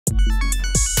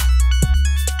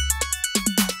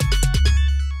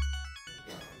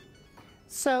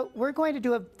So we're going to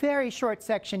do a very short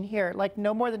section here, like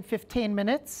no more than 15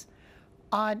 minutes,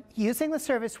 on using the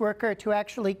service worker to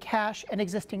actually cache an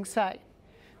existing site.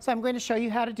 So I'm going to show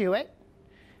you how to do it.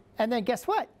 And then guess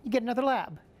what? You get another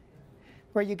lab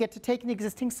where you get to take an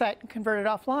existing site and convert it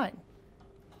offline.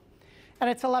 And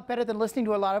it's a lot better than listening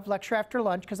to a lot of lecture after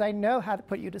lunch, because I know how to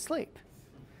put you to sleep.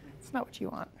 It's not what you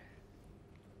want.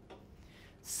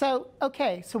 So,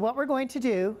 OK, so what we're going to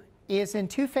do is in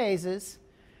 2 phases.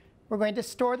 We're going to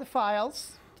store the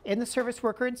files in the service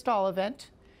worker install event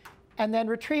and then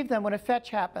retrieve them when a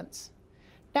fetch happens.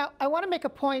 Now, I want to make a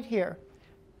point here.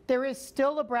 There is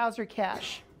still a browser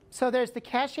cache. So there's the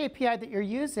cache API that you're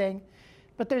using,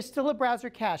 but there's still a browser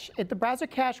cache. The browser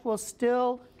cache will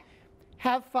still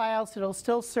have files. It'll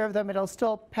still serve them. It'll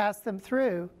still pass them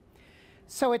through.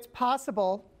 So it's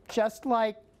possible, just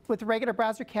like with regular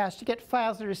browser cache, to get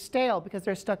files that are stale because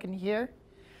they're stuck in here.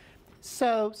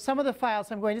 So some of the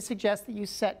files I'm going to suggest that you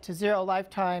set to 0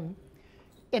 lifetime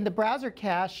in the browser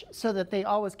cache so that they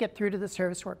always get through to the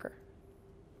service worker.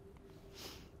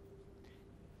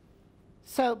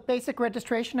 So basic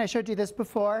registration, I showed you this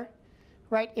before,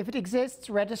 right? If it exists,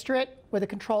 register it with a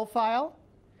control file.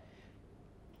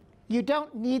 You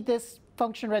don't need this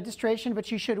function registration,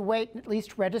 but you should wait and at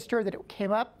least register that it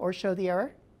came up or show the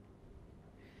error.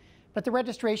 But the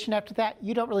registration after that,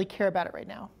 you don't really care about it right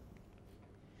now.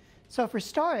 So for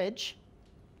storage,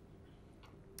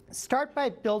 start by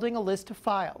building a list of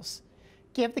files.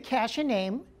 Give the cache a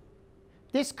name.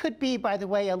 This could be, by the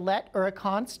way, a let or a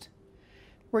const.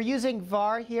 We're using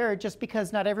var here just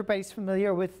because not everybody's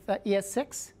familiar with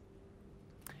ES6.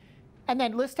 And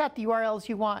then list out the URLs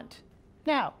you want.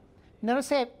 Now, notice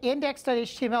I have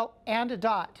index.html and a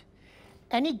dot.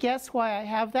 Any guess why I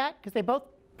have that? Because they both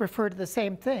refer to the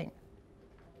same thing.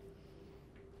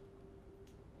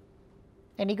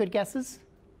 Any good guesses?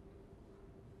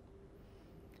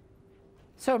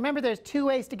 So remember, there's 2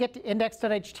 ways to get to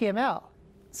index.html.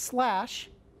 /,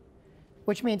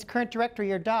 which means current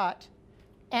directory or dot,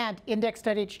 and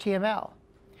index.html.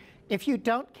 If you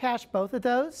don't cache both of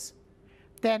those,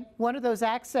 then one of those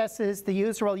accesses the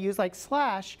user will use like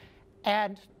 /,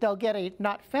 and they'll get a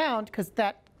not found because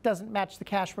that doesn't match the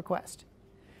cache request.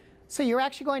 So you're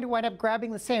actually going to wind up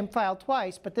grabbing the same file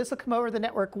twice, but this will come over the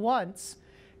network once,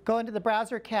 go into the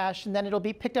browser cache, and then it'll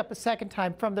be picked up a second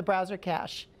time from the browser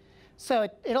cache. So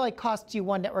it only costs you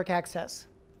 1 network access.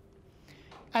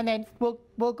 And then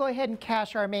we'll go ahead and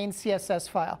cache our main CSS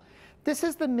file. This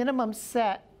is the minimum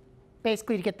set,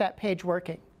 basically, to get that page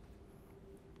working.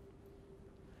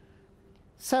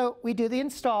 So we do the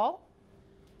install.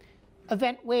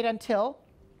 Event wait until.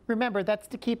 Remember, that's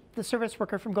to keep the service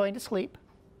worker from going to sleep.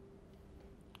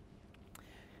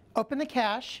 Open the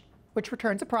cache, which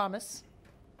returns a promise.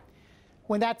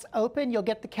 When that's open, you'll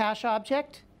get the cache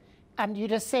object. And you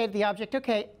just say to the object,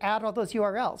 OK, add all those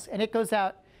URLs. And it goes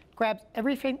out, grabs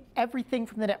everything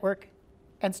from the network,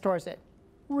 and stores it.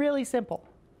 Really simple.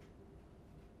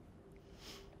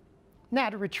 Now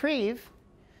to retrieve,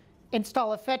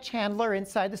 install a fetch handler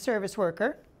inside the service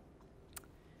worker.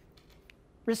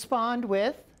 Respond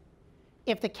with,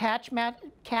 if the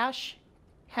cache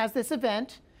has this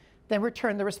event, then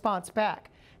return the response back.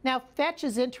 Now, fetch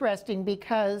is interesting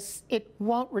because it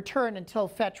won't return until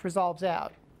fetch resolves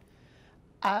out.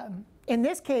 In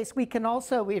this case, we can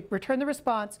also return the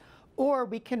response, or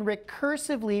we can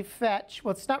recursively fetch.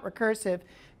 Well, it's not recursive.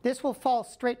 This will fall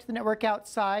straight to the network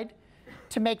outside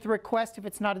to make the request if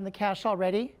it's not in the cache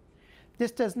already.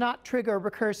 This does not trigger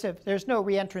recursive. There's no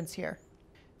reentrance here.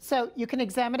 So you can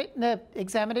examine it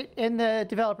in the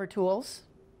developer tools.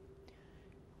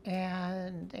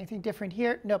 And anything different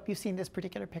here? Nope, you've seen this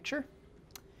particular picture.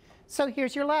 So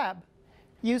here's your lab.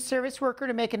 Use service worker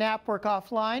to make an app work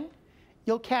offline.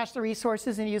 You'll cache the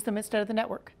resources and use them instead of the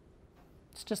network.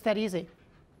 It's just that easy.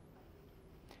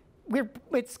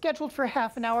 It's scheduled for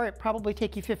half an hour. It'll probably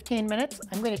take you 15 minutes.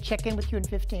 I'm going to check in with you in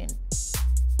 15.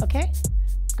 OK?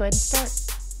 Let's go ahead and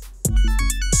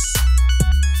start.